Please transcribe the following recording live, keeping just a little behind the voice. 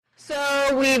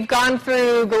so we've gone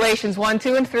through Galatians 1,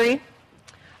 2, and 3.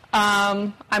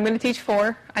 I'm going to teach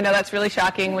 4. I know that's really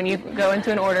shocking when you go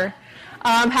into an order.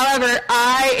 However,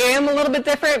 I am a little bit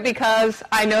different because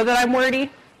I know that I'm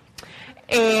wordy,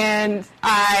 and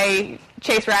I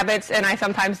chase rabbits, and I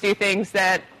sometimes do things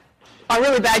that are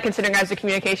really bad considering I was a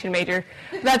communication major.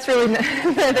 That's really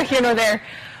neither here nor there.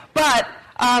 But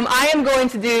I am going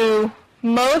to do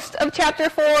most of chapter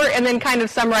 4 and then kind of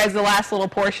summarize the last little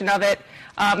portion of it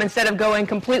instead of going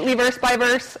completely verse by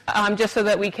verse, just so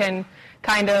that we can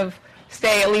kind of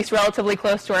stay at least relatively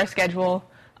close to our schedule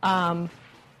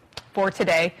for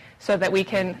today so that we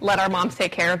can let our moms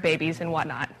take care of babies and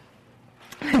whatnot.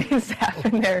 That needs to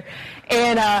happen there.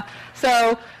 And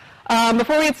so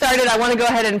before we get started, I want to go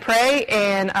ahead and pray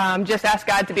and just ask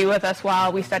God to be with us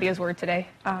while we study His Word today.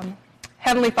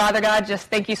 Heavenly Father, God, just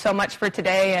thank you so much for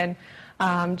today,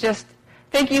 and just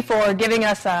thank you for giving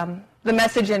us the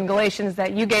message in Galatians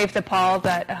that you gave to Paul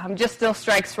that just still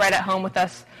strikes right at home with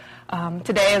us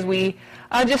today as we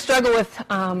just struggle with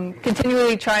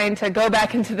continually trying to go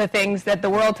back into the things that the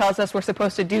world tells us we're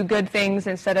supposed to do good things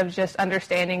instead of just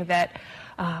understanding that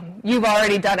you've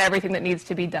already done everything that needs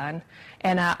to be done.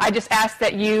 And I just ask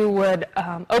that you would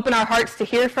open our hearts to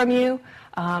hear from you,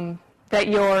 that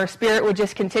your Spirit would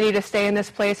just continue to stay in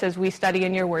this place as we study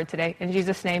in your Word today. In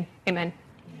Jesus' name, amen.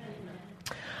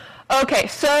 Okay,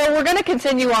 so we're going to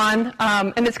continue on,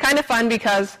 and it's kind of fun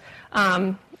because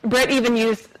Britt even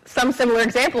used some similar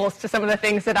examples to some of the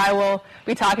things that I will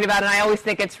be talking about, and I always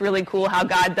think it's really cool how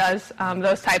God does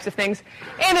those types of things.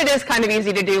 And it is kind of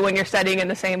easy to do when you're studying in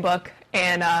the same book,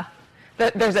 and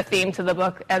there's a theme to the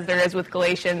book, as there is with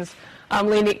Galatians,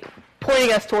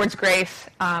 pointing us towards grace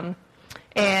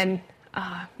and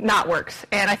not works.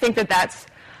 And I think that's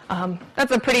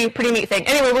a pretty neat thing.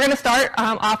 Anyway, we're going to start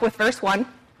off with verse 1.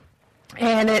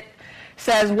 And it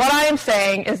says, "What I am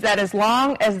saying is that as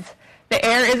long as the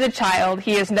heir is a child,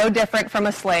 he is no different from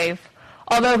a slave.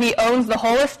 Although he owns the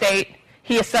whole estate,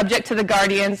 he is subject to the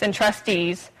guardians and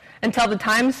trustees until the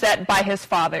time set by his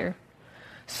father.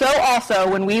 So also,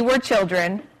 when we were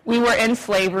children, we were in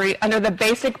slavery under the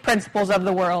basic principles of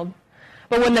the world.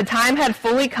 But when the time had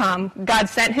fully come, God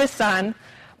sent his Son,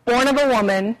 born of a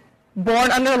woman,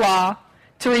 born under law,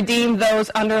 to redeem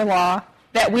those under law,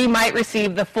 that we might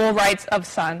receive the full rights of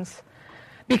sons.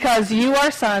 Because you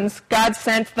are sons, God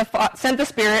sent the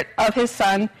Spirit of his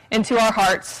Son into our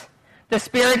hearts, the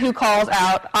Spirit who calls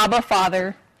out, Abba,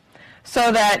 Father,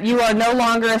 so that you are no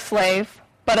longer a slave,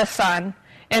 but a son.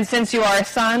 And since you are a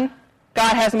son,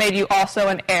 God has made you also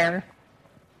an heir."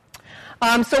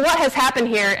 So what has happened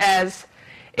here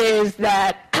is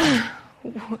that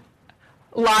a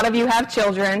lot of you have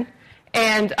children,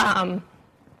 and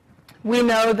we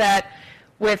know that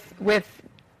with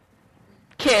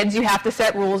kids, you have to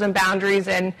set rules and boundaries,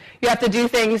 and you have to do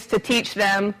things to teach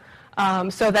them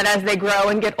so that as they grow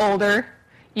and get older,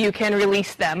 you can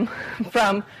release them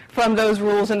from those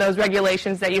rules and those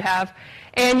regulations that you have.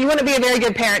 And you wouldn't be a very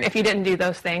good parent if you didn't do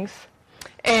those things.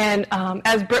 And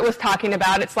as Britt was talking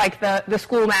about, it's like the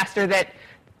schoolmaster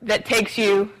that takes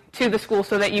you to the school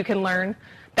so that you can learn.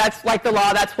 That's like the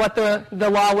law. That's what the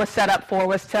law was set up for,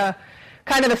 was to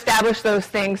kind of establish those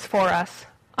things for us.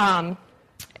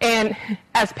 And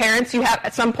as parents,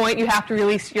 at some point you have to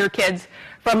release your kids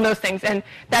from those things. And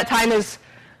that time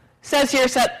says here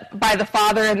set by the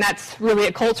father, and that's really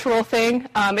a cultural thing.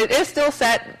 It is still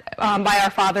set by our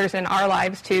fathers in our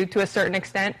lives too, to a certain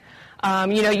extent.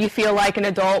 You feel like an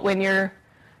adult when your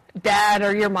dad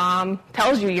or your mom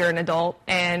tells you you're an adult,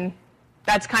 and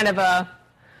that's kind of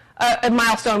a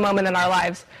milestone moment in our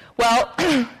lives. Well,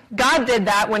 God did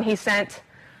that when he sent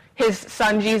his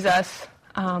Son Jesus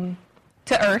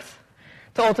to earth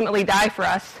to ultimately die for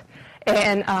us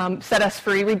and set us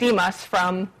free, redeem us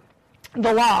from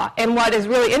the law. And what is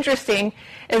really interesting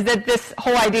is that this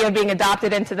whole idea of being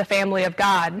adopted into the family of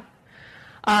God,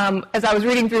 as I was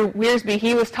reading through Wiersbe,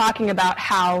 he was talking about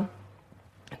how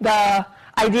the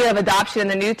idea of adoption in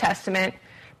the New Testament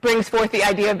brings forth the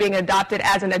idea of being adopted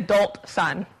as an adult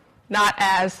son, not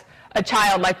as a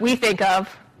child like we think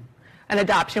of an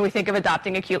adoption. We think of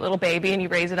adopting a cute little baby and you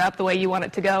raise it up the way you want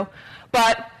it to go.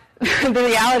 But the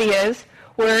reality is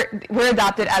we're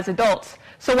adopted as adults.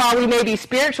 So while we may be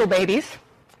spiritual babies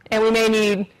and we may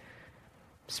need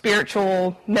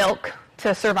spiritual milk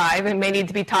to survive and may need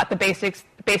to be taught the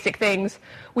basic things,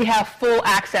 we have full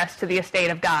access to the estate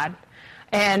of God.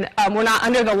 And we're not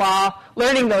under the law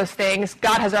learning those things.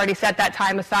 God has already set that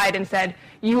time aside and said,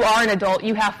 you are an adult,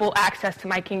 you have full access to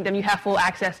my kingdom, you have full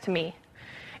access to me.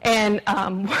 And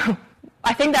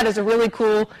I think that is a really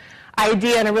cool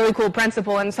idea and a really cool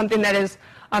principle, and something that is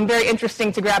very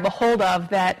interesting to grab a hold of,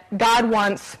 that God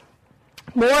wants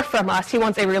more from us. He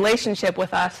wants a relationship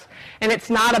with us. And it's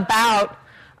not about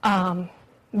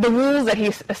the rules that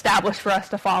he's established for us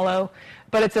to follow,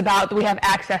 but it's about that we have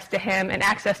access to him and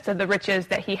access to the riches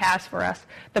that he has for us,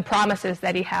 the promises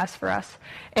that he has for us.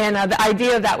 And the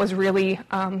idea of that was really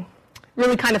kind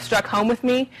of struck home with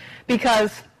me,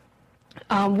 because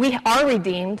we are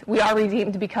redeemed. We are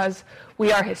redeemed because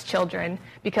we are his children,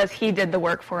 because he did the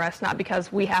work for us, not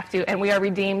because we have to. And we are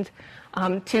redeemed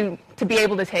to be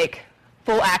able to take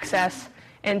full access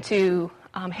into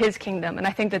his kingdom. And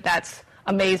I think that that's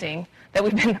amazing that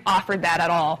we've been offered that at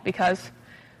all, because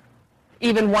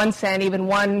even one sin, even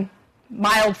one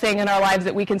mild thing in our lives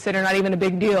that we consider not even a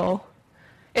big deal,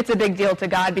 it's a big deal to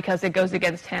God because it goes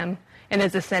against him and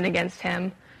is a sin against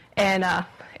him. And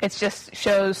it just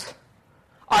shows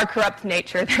our corrupt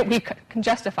nature that we can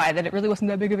justify that it really wasn't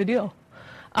that big of a deal.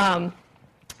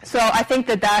 So I think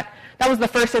that was the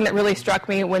first thing that really struck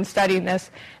me when studying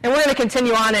this. And we're going to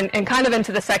continue on and kind of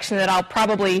into the section that I'll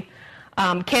probably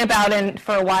camp out in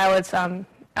for a while. It's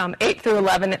 8 through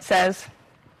 11. It says,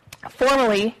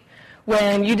 "Formerly,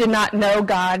 when you did not know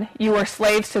God, you were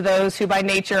slaves to those who by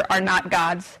nature are not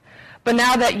God's. But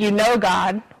now that you know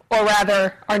God, or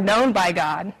rather are known by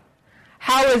God,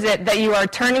 how is it that you are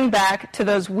turning back to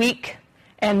those weak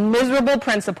and miserable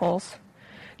principles?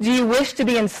 Do you wish to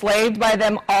be enslaved by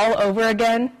them all over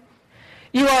again?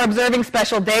 You are observing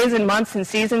special days and months and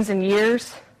seasons and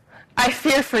years. I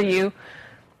fear for you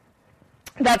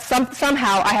that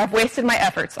somehow I have wasted my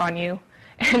efforts on you."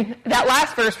 And that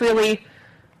last verse really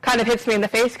kind of hits me in the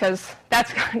face, because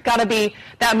that's got to be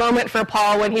that moment for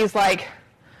Paul when he's like,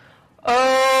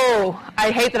 oh,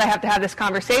 I hate that I have to have this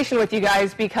conversation with you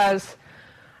guys, because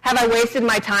have I wasted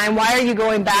my time? Why are you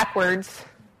going backwards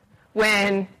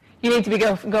when you need to be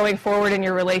going forward in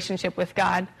your relationship with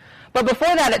God? But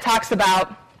before that, it talks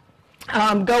about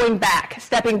going back,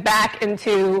 stepping back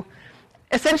into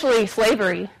essentially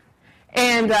slavery.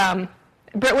 And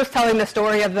Britt was telling the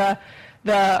story of the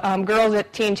girls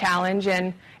at Teen Challenge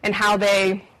and how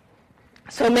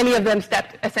so many of them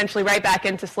stepped essentially right back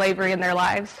into slavery in their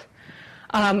lives.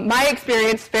 My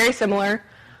experience, very similar.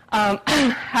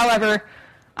 However,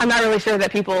 I'm not really sure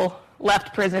that people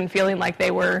left prison feeling like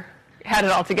they had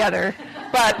it all together.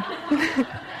 But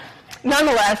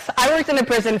nonetheless, I worked in a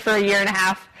prison for 1.5 years,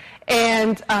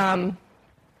 and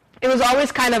it was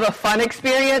always kind of a fun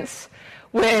experience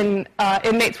when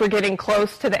inmates were getting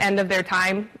close to the end of their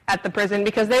time at the prison,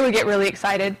 because they would get really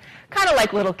excited, kind of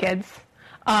like little kids.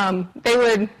 They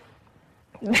would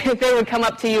come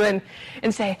up to you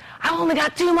and say, "I only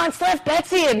got 2 months left,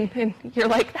 Betsy," and you're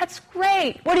like, "That's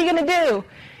great. What are you going to do?"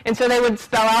 And so they would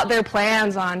spell out their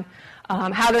plans on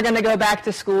how they're going to go back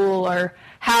to school, or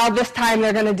how this time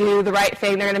they're going to do the right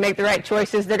thing. They're going to make the right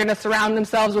choices. They're going to surround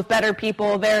themselves with better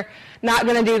people. They're not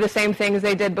going to do the same things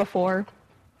they did before.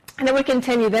 And it would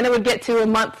continue. Then it would get to a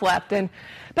month left. And,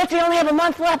 "Betsy, you only have a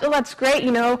month left." "Oh, that's great.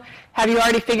 Have you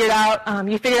already figured out,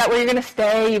 you figured out where you're going to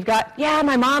stay? You've got, yeah,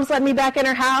 my mom's letting me back in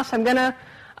her house. I'm going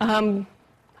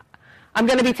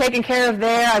to be taken care of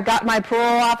there. I've got my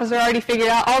parole officer already figured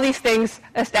out." All these things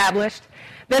established.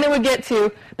 Then it would get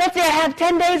to, "Betsy, I have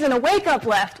 10 days and a wake-up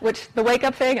left," which the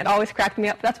wake-up thing, it always cracked me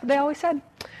up. That's what they always said.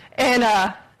 And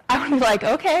I would be like,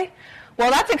 okay, well,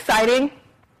 that's exciting.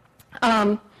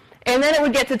 And then it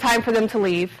would get to time for them to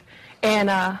leave. And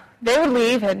they would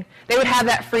leave, and they would have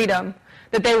that freedom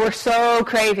that they were so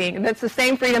craving. And that's the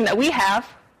same freedom that we have,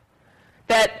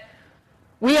 that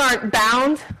we aren't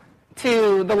bound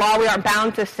to the law. We aren't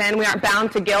bound to sin. We aren't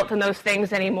bound to guilt and those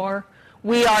things anymore.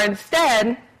 We are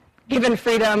instead given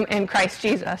freedom in Christ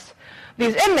Jesus.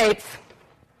 These inmates,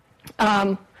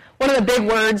 one of the big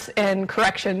words in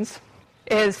corrections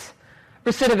is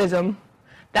recidivism.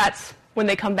 That's when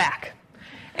they come back.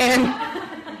 And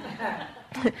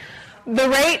the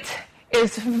rate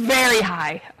is very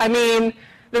high. I mean,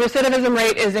 the recidivism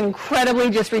rate is incredibly,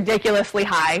 just ridiculously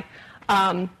high.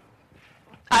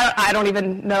 I don't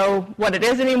even know what it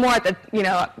is anymore.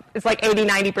 It's like 80,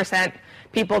 90%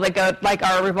 people that go, like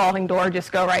our revolving door,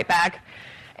 just go right back.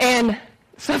 And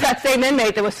so that same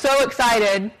inmate that was so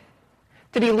excited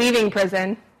to be leaving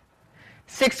prison,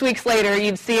 6 weeks later,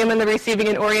 you'd see him in the receiving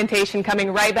and orientation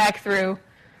coming right back through.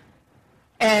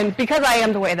 And because I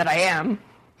am the way that I am,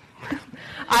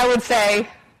 I would say,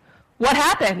 "What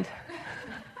happened?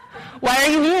 Why are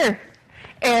you here?"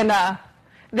 And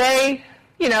they,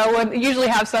 would usually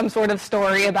have some sort of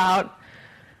story about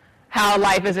how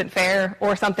life isn't fair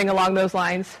or something along those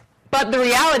lines. But the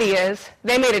reality is,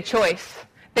 they made a choice.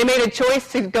 They made a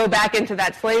choice to go back into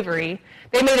that slavery.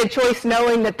 They made a choice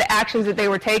knowing that the actions that they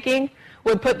were taking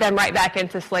would put them right back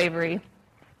into slavery.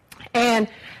 And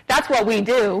that's what we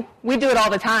do. We do it all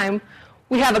the time.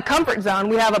 We have a comfort zone.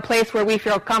 We have a place where we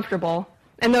feel comfortable.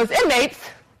 And those inmates,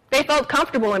 they felt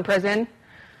comfortable in prison,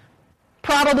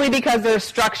 probably because there's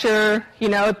structure,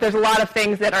 there's a lot of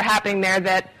things that are happening there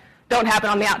that don't happen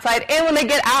on the outside. And when they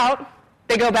get out,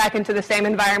 they go back into the same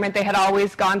environment they had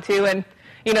always gone to, and,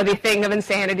 the thing of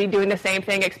insanity, doing the same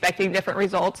thing, expecting different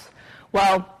results.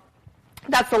 Well,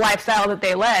 that's the lifestyle that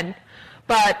they led.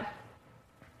 But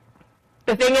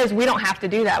the thing is, we don't have to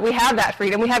do that. We have that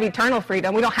freedom. We have eternal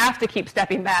freedom. We don't have to keep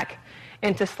stepping back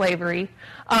into slavery.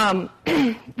 The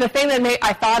thing that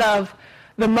I thought of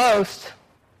the most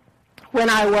when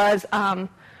I was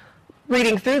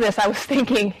reading through this, I was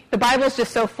thinking, the Bible's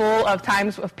just so full of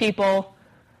times of people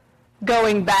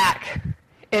going back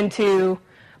into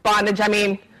bondage. I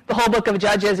mean, the whole book of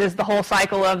Judges is the whole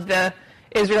cycle of the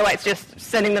Israelites just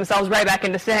sending themselves right back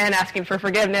into sin, asking for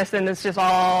forgiveness, and it's just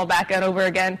all back and over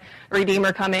again,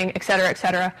 Redeemer coming, et cetera, et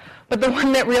cetera. But the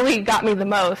one that really got me the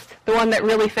most, the one that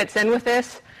really fits in with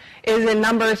this, is in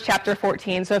Numbers chapter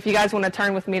 14. So if you guys want to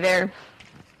turn with me there.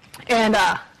 And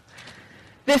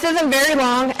this isn't very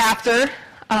long after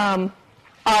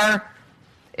our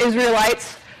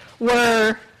Israelites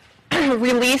were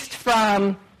released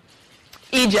from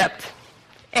Egypt.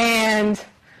 And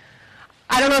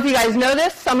I don't know if you guys know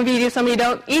this. Some of you do, some of you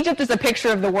don't. Egypt is a picture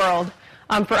of the world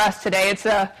for us today. It's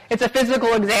a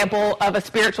physical example of a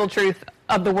spiritual truth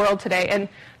of the world today. And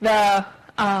the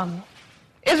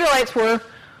Israelites were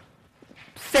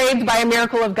saved by a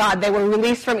miracle of God. They were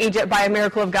released from Egypt by a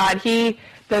miracle of God.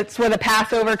 That's where the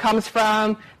Passover comes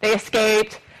from. They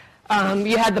escaped.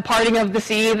 You had the parting of the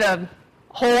sea. The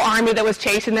whole army that was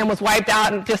chasing them was wiped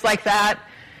out, and just like that.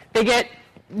 They get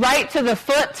right to the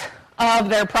foot of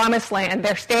their promised land.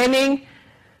 They're standing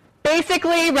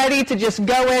basically ready to just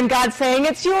go in. God's saying,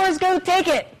 it's yours, go take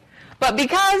it. But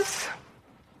because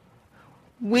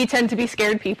we tend to be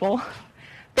scared people,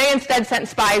 they instead sent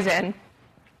spies in.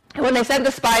 And when they sent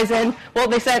the spies in,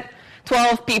 they sent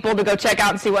 12 people to go check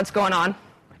out and see what's going on.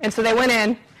 And so they went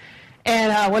in,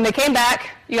 and when they came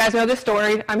back, you guys know this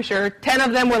story, I'm sure, 10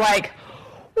 of them were like,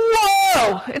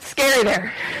 whoa, it's scary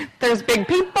there. There's big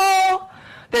people.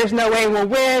 There's no way we'll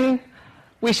win.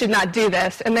 We should not do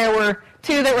this. And there were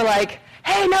 2 that were like,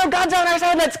 hey, no, God's on our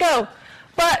side, let's go.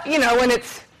 But, when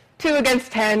it's 2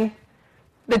 against 10,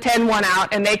 the 10 won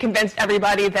out, and they convinced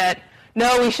everybody that,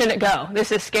 no, we shouldn't go.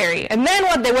 This is scary. And then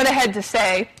what they went ahead to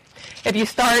say, if you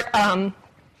start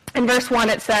in verse 1,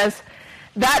 it says,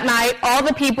 that night all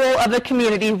the people of the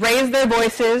community raised their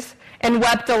voices and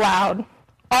wept aloud.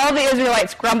 All the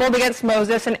Israelites grumbled against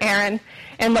Moses and Aaron,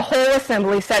 and the whole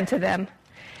assembly said to them,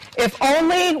 if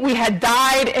only we had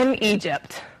died in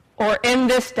Egypt or in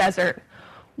this desert.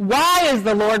 Why is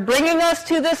the Lord bringing us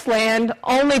to this land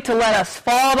only to let us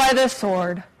fall by the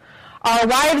sword? Our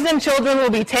wives and children will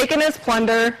be taken as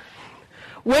plunder.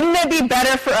 Wouldn't it be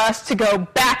better for us to go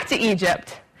back to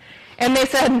Egypt? And they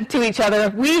said to each other,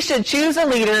 we should choose a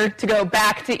leader to go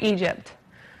back to Egypt.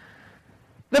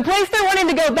 The place they're wanting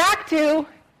to go back to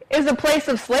is a place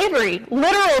of slavery,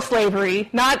 literal slavery,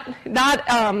 not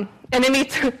in any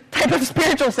type of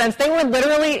spiritual sense. They were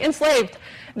literally enslaved.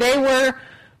 They were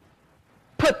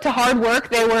put to hard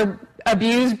work. They were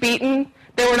abused, beaten.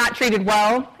 They were not treated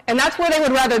well. And that's where they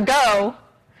would rather go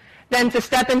than to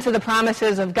step into the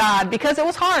promises of God, because it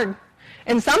was hard.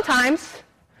 And sometimes,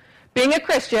 being a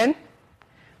Christian,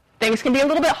 things can be a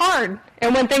little bit hard.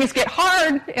 And when things get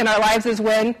hard in our lives is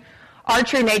when our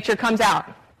true nature comes out.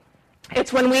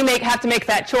 It's when we have to make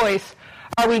that choice.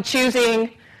 Are we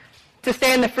choosing to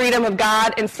stay in the freedom of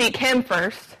God and seek Him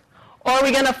first? Or are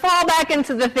we going to fall back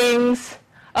into the things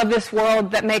of this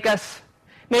world that make us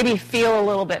maybe feel a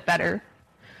little bit better?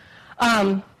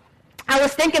 I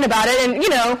was thinking about it,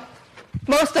 and,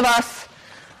 most of us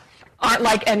aren't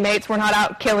like inmates. We're not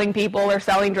out killing people or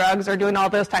selling drugs or doing all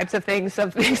those types of things,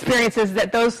 of the experiences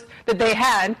that they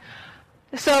had.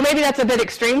 So maybe that's a bit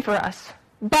extreme for us.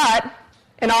 But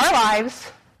in our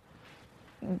lives,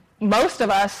 most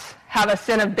of us have a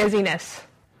sin of busyness,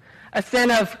 a sin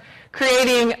of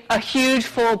creating a huge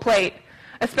full plate.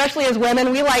 Especially as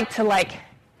women, we like to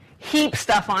heap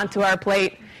stuff onto our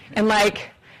plate and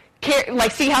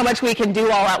see how much we can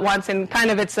do all at once, and kind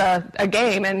of it's a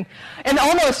game, and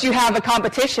almost you have a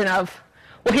competition of,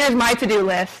 well, here's my to-do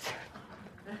list.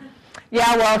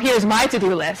 Yeah, well, here's my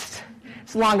to-do list.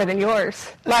 It's longer than yours.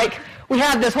 We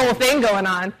have this whole thing going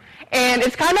on, and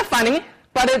it's kind of funny,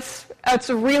 but it's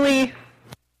really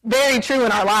very true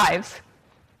in our lives.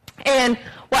 And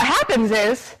what happens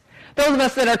is, those of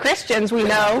us that are Christians, we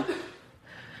know,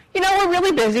 we're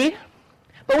really busy,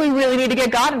 but we really need to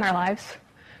get God in our lives.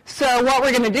 So what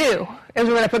we're going to do is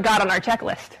we're going to put God on our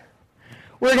checklist.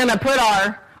 We're going to put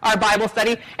our Bible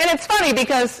study. And it's funny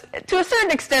because to a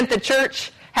certain extent the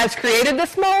church has created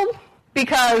this mold,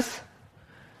 because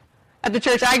at the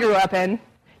church I grew up in,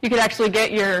 you could actually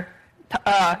get your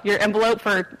envelope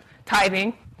for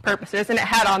tithing purposes, and it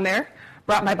had on there,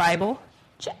 brought my Bible,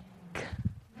 check.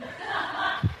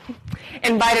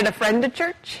 Invited a friend to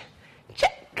church,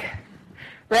 check.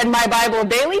 Read my Bible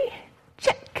daily,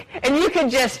 check. And you could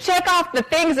just check off the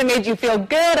things that made you feel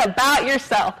good about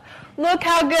yourself. Look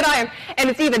how good I am. And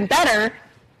it's even better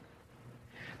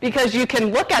because you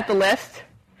can look at the list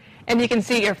and you can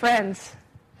see your friends.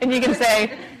 And you can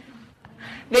say,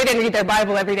 they didn't read their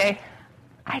Bible every day.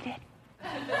 I did.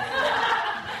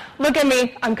 Look at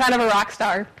me. I'm kind of a rock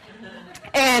star.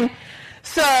 And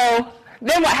so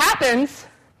then what happens,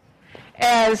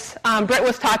 as Britt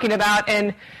was talking about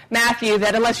in Matthew,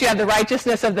 that unless you have the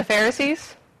righteousness of the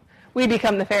Pharisees, we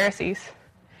become the Pharisees.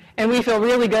 And we feel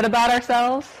really good about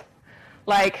ourselves.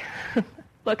 Like,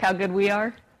 look how good we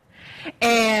are.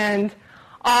 And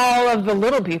all of the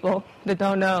little people that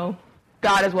don't know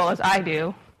God as well as I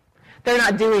do, they're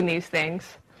not doing these things.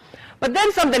 But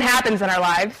then something happens in our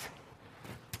lives,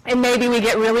 and maybe we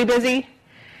get really busy,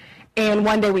 and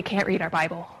one day we can't read our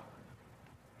Bible.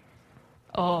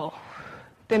 Oh,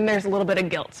 then there's a little bit of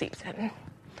guilt seeps in.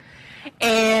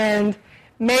 And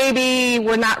maybe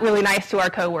we're not really nice to our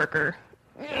coworker.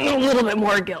 A little bit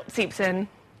more guilt seeps in.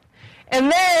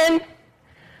 And then,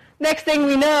 next thing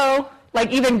we know,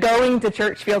 like even going to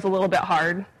church feels a little bit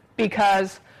hard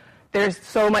because there's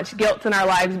so much guilt in our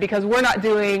lives because we're not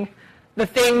doing the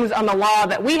things on the law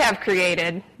that we have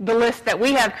created, the list that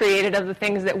we have created of the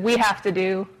things that we have to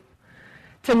do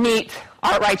to meet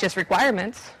our righteous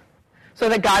requirements so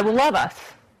that God will love us.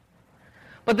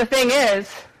 But the thing is,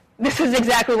 this is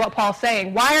exactly what Paul's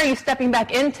saying. Why are you stepping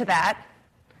back into that?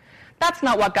 That's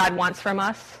not what God wants from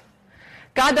us.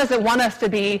 God doesn't want us to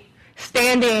be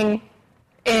standing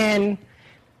in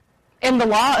the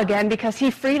law again because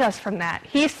he freed us from that.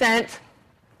 He sent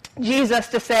Jesus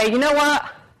to say, you know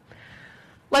what?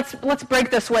 Let's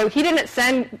break this way.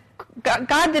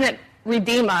 God didn't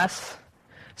redeem us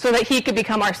so that he could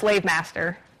become our slave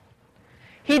master.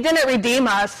 He didn't redeem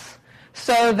us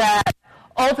so that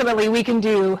ultimately we can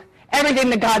do everything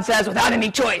that God says without any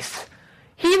choice.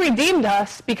 He redeemed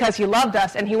us because he loved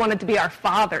us and he wanted to be our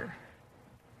Father.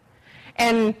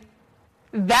 And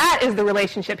that is the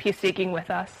relationship he's seeking with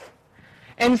us.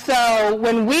 And so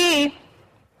when we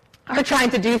are trying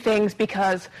to do things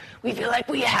because we feel like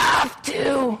we have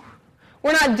to,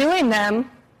 we're not doing them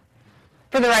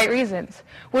for the right reasons.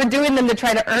 We're doing them to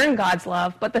try to earn God's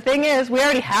love. But the thing is, we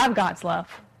already have God's love.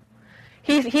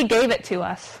 He gave it to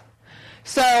us.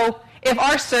 So if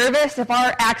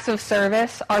our acts of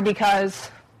service are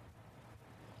because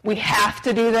we have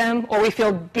to do them, or we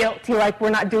feel guilty like we're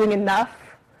not doing enough,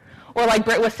 or like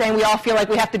Britt was saying, we all feel like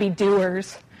we have to be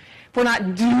doers. If we're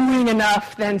not doing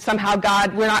enough, then somehow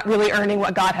we're not really earning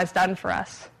what God has done for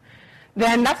us.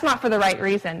 Then that's not for the right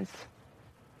reasons.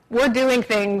 We're doing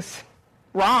things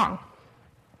wrong.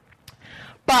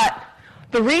 But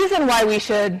the reason why we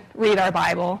should read our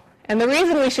Bible, and the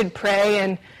reason we should pray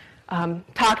and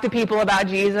talk to people about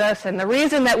Jesus, and the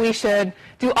reason that we should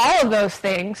do all of those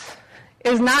things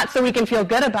is not so we can feel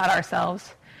good about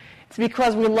ourselves. It's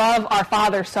because we love our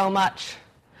Father so much.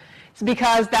 It's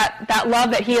because that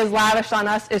love that he has lavished on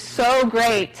us is so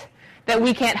great that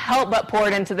we can't help but pour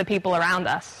it into the people around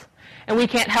us. And we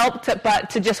can't help but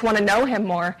to just want to know him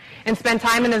more and spend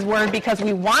time in his word because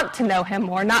we want to know him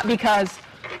more, not because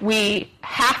we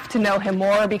have to know him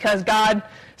more, because God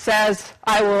says,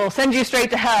 I will send you straight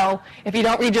to hell if you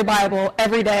don't read your Bible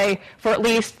every day for at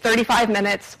least 35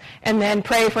 minutes and then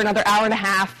pray for another hour and a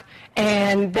half.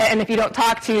 And if you don't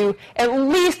talk to at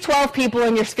least 12 people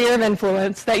in your sphere of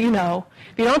influence that you know,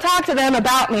 if you don't talk to them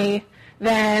about me,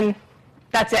 then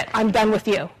that's it. I'm done with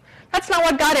you. That's not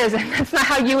what God is, and that's not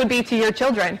how you would be to your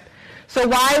children. So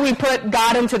why we put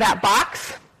God into that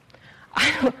box,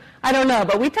 I don't know,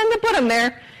 but we tend to put him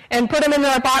there and put him into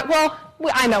our box. Well,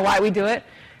 I know why we do it,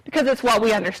 because it's what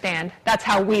we understand. That's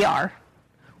how we are.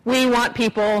 We want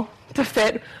people to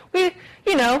fit. We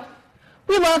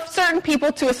love certain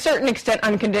people to a certain extent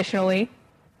unconditionally,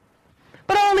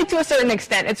 but only to a certain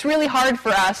extent. It's really hard for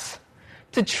us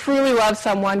to truly love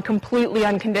someone completely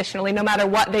unconditionally, no matter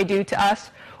what they do to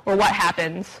us or what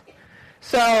happens.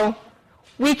 So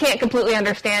we can't completely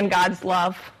understand God's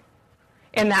love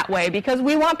in that way because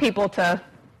we want people to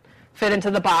fit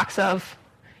into the box of,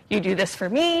 you do this for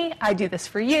me, I do this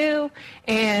for you,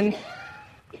 and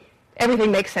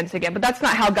everything makes sense again. But that's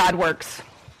not how God works.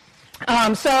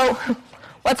 So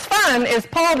what's fun is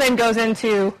Paul then goes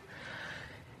into,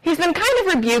 he's been kind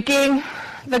of rebuking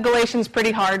the Galatians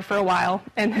pretty hard for a while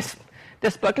in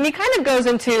this book. And he kind of goes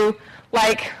into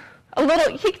like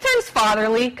he turns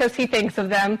fatherly because he thinks of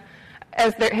them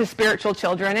as his spiritual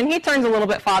children. And he turns a little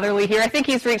bit fatherly here. I think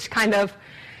he's reached kind of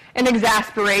an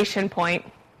exasperation point.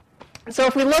 So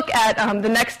if we look at the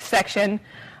next section,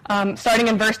 starting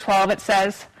in verse 12, it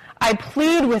says, I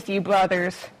plead with you,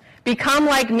 brothers, become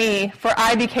like me, for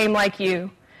I became like you.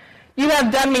 You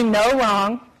have done me no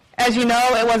wrong. As you know,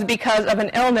 it was because of an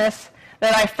illness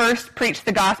that I first preached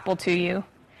the gospel to you.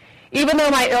 Even though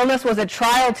my illness was a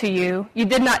trial to you, you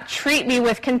did not treat me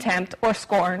with contempt or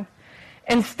scorn.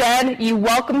 Instead, you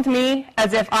welcomed me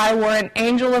as if I were an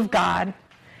angel of God,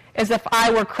 as if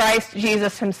I were Christ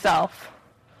Jesus himself.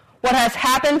 What has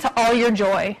happened to all your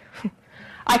joy?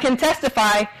 I can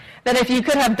testify that if you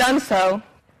could have done so,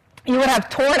 you would have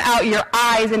torn out your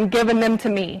eyes and given them to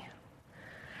me.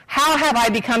 How have I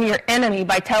become your enemy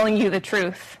by telling you the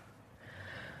truth?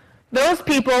 Those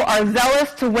people are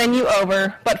zealous to win you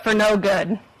over, but for no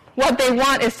good. What they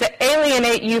want is to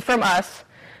alienate you from us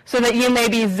so that you may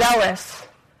be zealous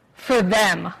for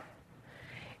them.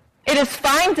 It is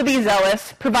fine to be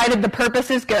zealous, provided the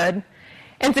purpose is good,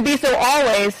 and to be so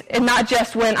always, and not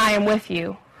just when I am with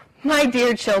you. My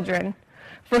dear children,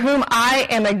 for whom I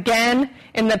am again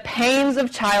in the pains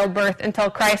of childbirth until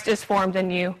Christ is formed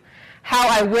in you, how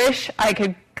I wish I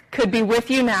could be with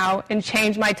you now and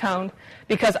change my tone,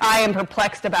 because I am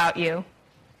perplexed about you.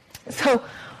 So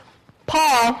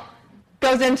Paul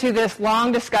goes into this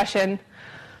long discussion,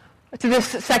 to this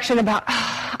section about,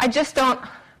 I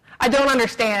don't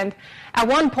understand. At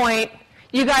one point,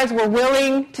 you guys were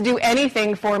willing to do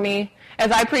anything for me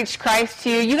as I preached Christ to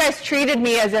you. You guys treated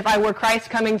me as if I were Christ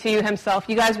coming to you himself.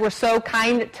 You guys were so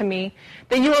kind to me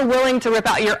that you were willing to rip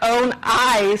out your own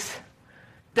eyes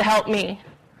to help me.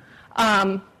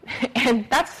 And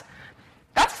that's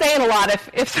saying a lot.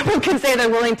 If someone can say they're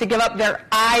willing to give up their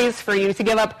eyes for you, to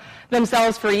give up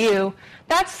themselves for you,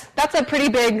 that's a pretty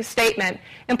big statement.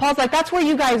 And Paul's like, that's where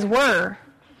you guys were.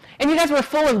 And you guys were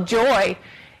full of joy.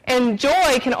 And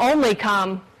joy can only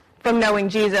come from knowing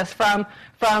Jesus, from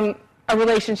a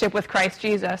relationship with Christ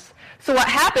Jesus. So what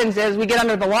happens is we get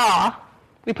under the law.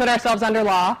 We put ourselves under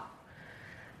law.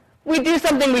 We do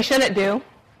something we shouldn't do.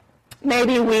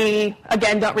 Maybe we,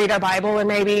 again, don't read our Bible, or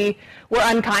maybe we're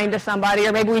unkind to somebody,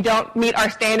 or maybe we don't meet our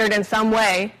standard in some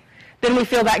way. Then we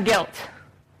feel that guilt.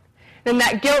 Then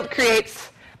that guilt creates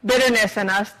bitterness in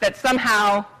us that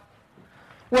somehow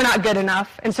we're not good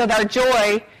enough, and so our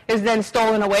joy is then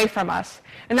stolen away from us.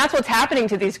 And that's what's happening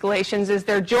to these Galatians, is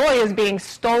their joy is being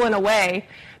stolen away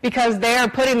because they are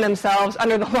putting themselves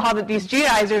under the law that these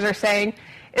Judaizers are saying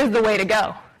is the way to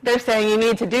go. They're saying you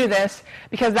need to do this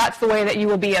because that's the way that you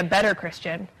will be a better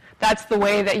Christian. That's the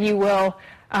way that you will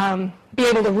be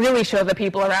able to really show the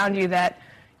people around you that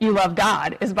you love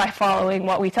God, is by following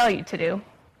what we tell you to do.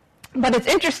 But it's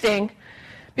interesting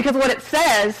because what it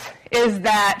says is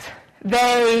that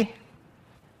they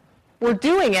were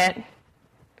doing it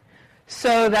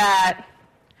so that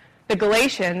the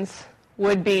Galatians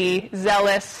would be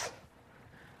zealous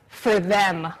for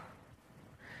them.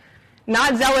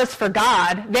 Not zealous for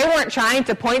God. They weren't trying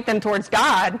to point them towards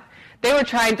God. They were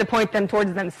trying to point them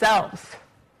towards themselves.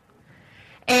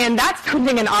 And that's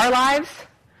something in our lives.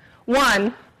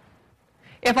 One,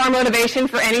 if our motivation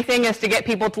for anything is to get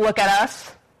people to look at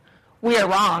us, we are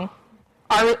wrong.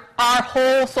 Our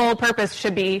whole sole purpose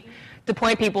should be to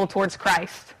point people towards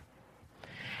Christ.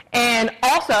 And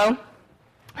also,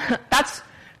 that's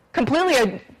completely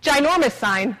a ginormous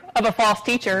sign of a false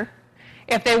teacher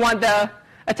if they want the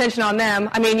attention on them.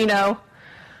 I mean,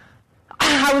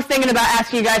 I was thinking about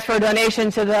asking you guys for a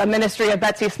donation to the ministry of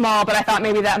Betsy Small, but I thought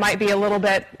maybe that might be a little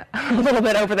bit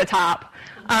over the top.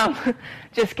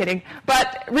 Just kidding.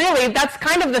 But really, that's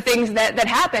kind of the things that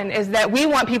happen, is that we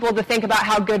want people to think about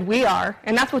how good we are.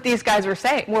 And that's what these guys were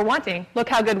saying. We're wanting. Look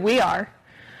how good we are.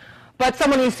 But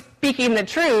someone who's speaking the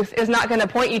truth is not going to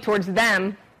point you towards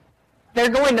them. They're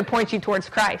going to point you towards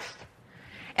Christ.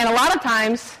 And a lot of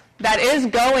times, that is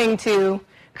going to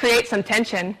create some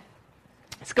tension.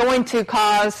 It's going to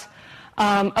cause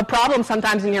a problem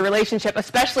sometimes in your relationship,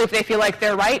 especially if they feel like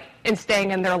they're right in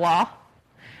staying in their law,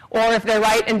 or if they're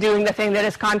right in doing the thing that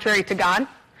is contrary to God.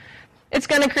 It's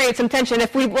going to create some tension.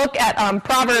 If we look at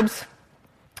Proverbs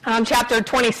chapter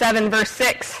 27, verse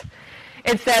 6,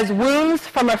 it says, wounds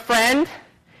from a friend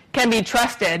can be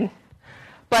trusted,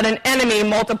 but an enemy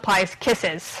multiplies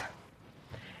kisses.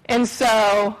 And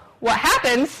so what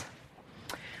happens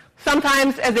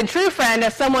sometimes as a true friend,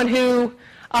 as someone who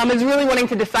is really wanting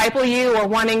to disciple you or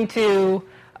wanting to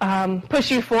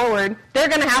push you forward, they're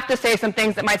going to have to say some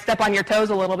things that might step on your toes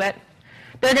a little bit.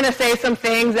 They're going to say some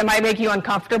things that might make you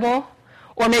uncomfortable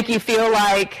or make you feel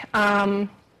like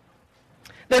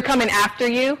they're coming after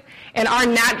you. And our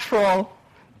natural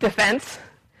defense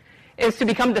is to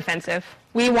become defensive.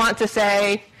 We want to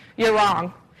say, you're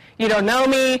wrong. You don't know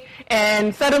me.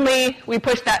 And suddenly we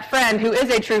push that friend who is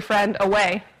a true friend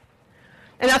away.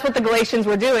 And that's what the Galatians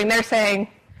were doing. They're saying,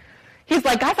 he's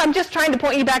like, guys, I'm just trying to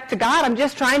point you back to God. I'm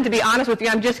just trying to be honest with you.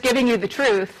 I'm just giving you the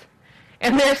truth.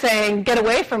 And they're saying, get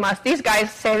away from us. These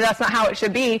guys say that's not how it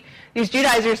should be. These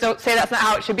Judaizers don't say that's not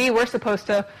how it should be. We're supposed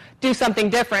to do something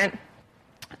different.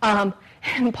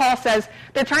 And Paul says,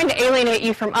 they're trying to alienate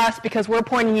you from us because we're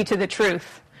pointing you to the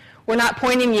truth. We're not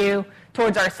pointing you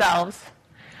towards ourselves.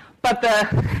 But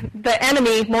the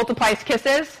enemy multiplies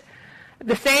kisses. At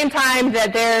the same time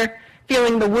that they're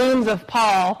feeling the wounds of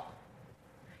Paul,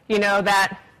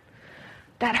 that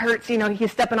hurts,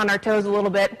 he's stepping on our toes a little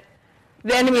bit.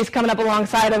 The enemy's coming up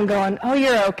alongside him going, oh,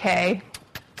 you're okay.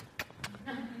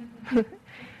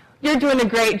 You're doing a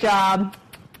great job.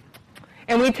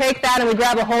 And we take that and we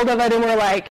grab a hold of it and we're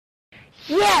like,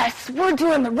 yes, we're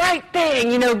doing the right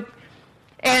thing,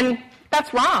 And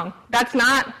that's wrong. That's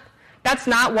not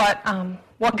what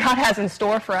God has in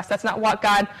store for us. That's not what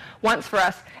God wants for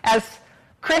us. As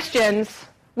Christians,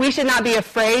 we should not be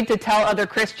afraid to tell other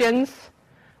Christians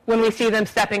when we see them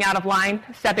stepping out of line,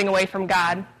 stepping away from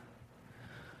God.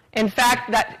 In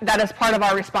fact, that is part of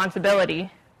our responsibility.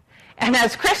 And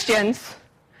as Christians,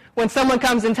 when someone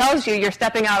comes and tells you you're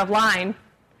stepping out of line,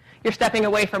 you're stepping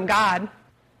away from God,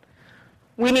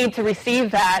 we need to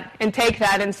receive that and take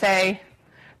that and say,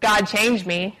 God, change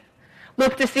me.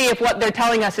 Look to see if what they're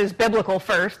telling us is biblical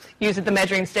first. Use the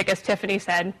measuring stick, as Tiffany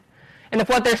said. And if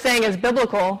what they're saying is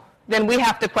biblical, then we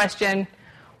have to question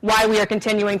why we are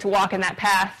continuing to walk in that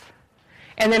path.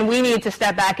 And then we need to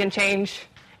step back and change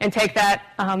and take that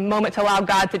moment to allow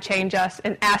God to change us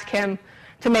and ask him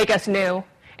to make us new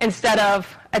instead of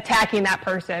attacking that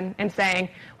person and saying,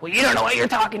 well, you don't know what you're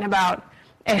talking about,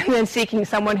 and then seeking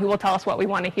someone who will tell us what we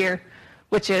want to hear,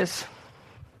 which is,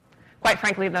 quite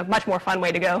frankly, the much more fun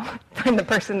way to go. Find the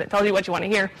person that tells you what you want to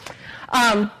hear.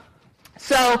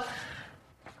 So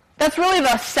that's really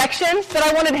the sections that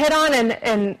I wanted to hit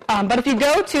on. But if you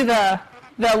go to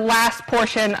the last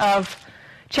portion of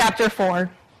chapter 4,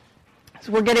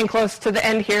 so we're getting close to the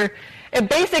end here. It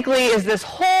basically is this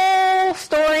whole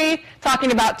story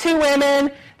talking about two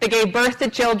women that gave birth to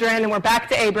children, and we're back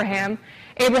to Abraham.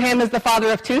 Abraham is the father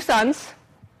of two sons.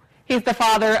 He's the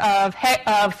father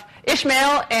of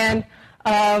Ishmael and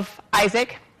of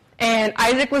Isaac. And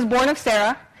Isaac was born of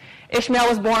Sarah. Ishmael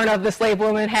was born of the slave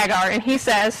woman Hagar. And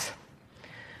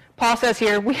Paul says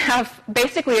here, we have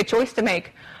basically a choice to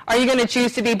make. Are you going to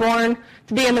choose to be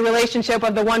in the relationship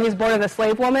of the one who's born of the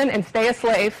slave woman and stay a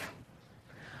slave?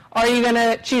 Or are you going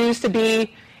to choose to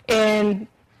be in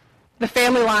the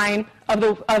family line of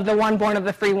the one born of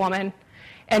the free woman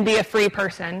and be a free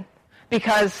person?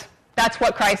 Because that's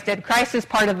what Christ did. Christ is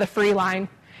part of the free line.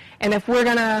 And if we're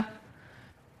going to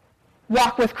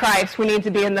walk with Christ, we need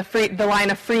to be in the line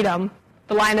of freedom,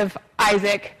 the line of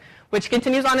Isaac, which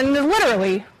continues on and is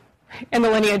literally in the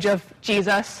lineage of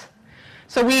Jesus.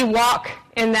 So we walk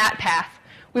in that path.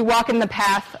 We walk in the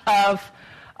path of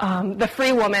the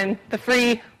free woman,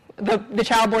 the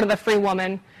child born of the free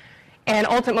woman, and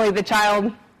ultimately the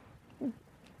child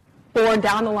born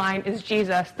down the line is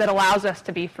Jesus that allows us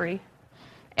to be free.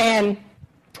 And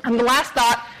the last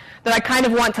thought that I kind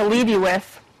of want to leave you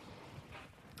with,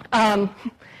 the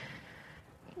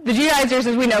Judaizers,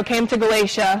 as we know, came to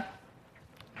Galatia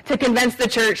to convince the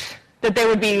church that they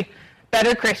would be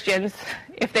better Christians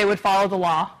if they would follow the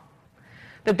law,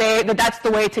 that that's the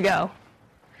way to go.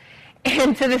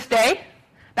 And to this day,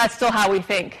 that's still how we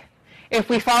think. If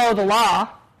we follow the law,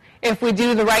 if we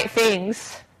do the right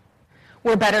things,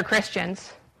 we're better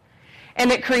Christians.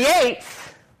 And it creates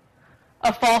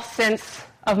a false sense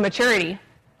of maturity.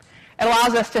 It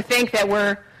allows us to think that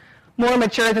we're more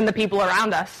mature than the people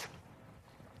around us.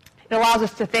 It allows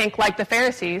us to think, like the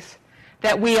Pharisees,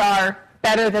 that we are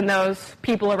better than those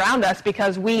people around us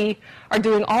because we are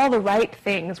doing all the right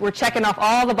things. We're checking off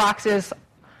all the boxes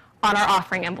on our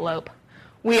offering envelope.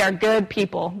 We are good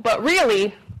people. But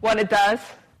really, what it does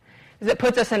is it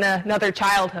puts us in another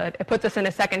childhood. It puts us in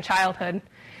a second childhood.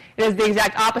 It is the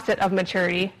exact opposite of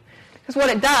maturity. Because what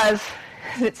it does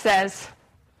is it says,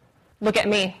 look at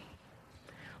me.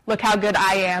 Look how good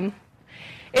I am.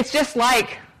 It's just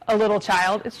like a little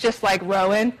child. It's just like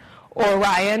Rowan or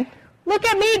Ryan. Look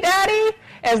at me, Daddy,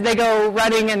 as they go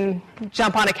running and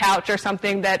jump on a couch or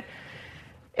something that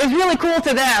is really cool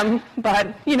to them,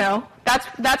 but,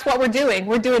 that's what we're doing.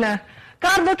 We're doing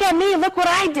God, look at me, look what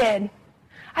I did.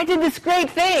 I did this great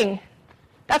thing.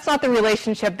 That's not the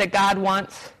relationship that God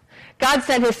wants. God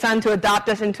sent his son to adopt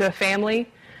us into a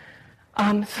family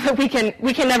so that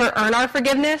we can never earn our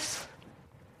forgiveness.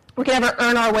 We can never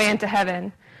earn our way into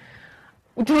heaven.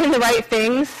 Doing the right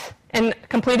things and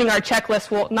completing our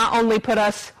checklist will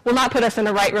not put us in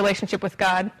a right relationship with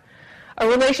God. A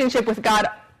relationship with God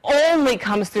only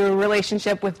comes through a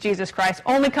relationship with Jesus Christ,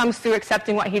 only comes through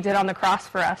accepting what he did on the cross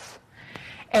for us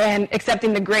and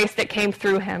accepting the grace that came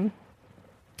through him.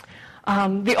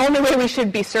 The only way we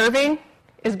should be serving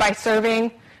is by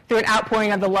serving through an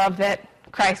outpouring of the love that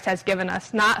Christ has given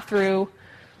us, not through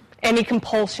any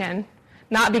compulsion,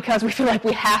 not because we feel like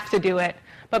we have to do it,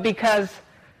 but because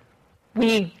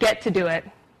we get to do it.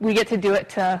 We get to do it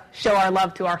to show our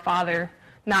love to our Father,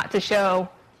 not to show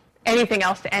anything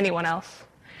else to anyone else.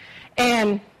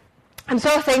 And I'm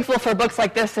so thankful for books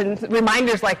like this and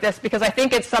reminders like this, because I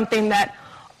think it's something that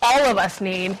all of us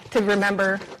need to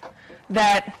remember,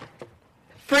 that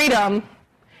freedom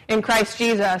in Christ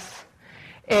Jesus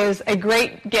is a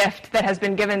great gift that has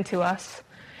been given to us.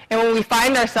 And when we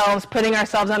find ourselves putting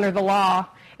ourselves under the law,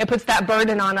 it puts that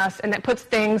burden on us, and it puts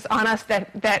things on us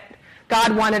that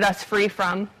God wanted us free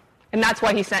from. And that's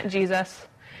why he sent Jesus.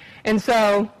 And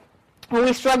so when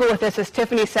we struggle with this, as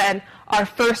Tiffany said, our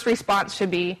first response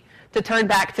should be to turn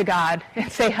back to God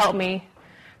and say, help me.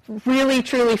 Really,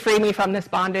 truly free me from this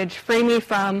bondage. Free me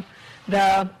from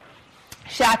the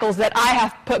shackles that I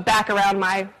have put back around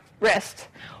my wrist.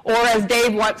 Or as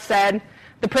Dave once said,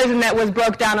 the prison that was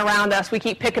broke down around us, we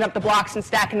keep picking up the blocks and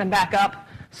stacking them back up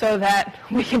so that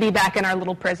we can be back in our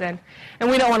little prison. And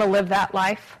we don't want to live that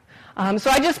life. So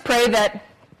I just pray that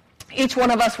each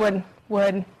one of us would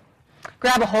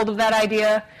grab a hold of that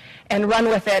idea and run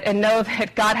with it and know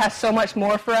that God has so much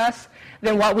more for us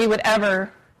than what we would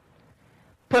ever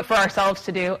put for ourselves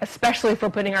to do, especially if we're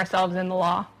putting ourselves in the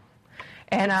law.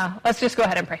 And let's just go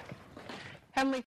ahead and pray. Heavenly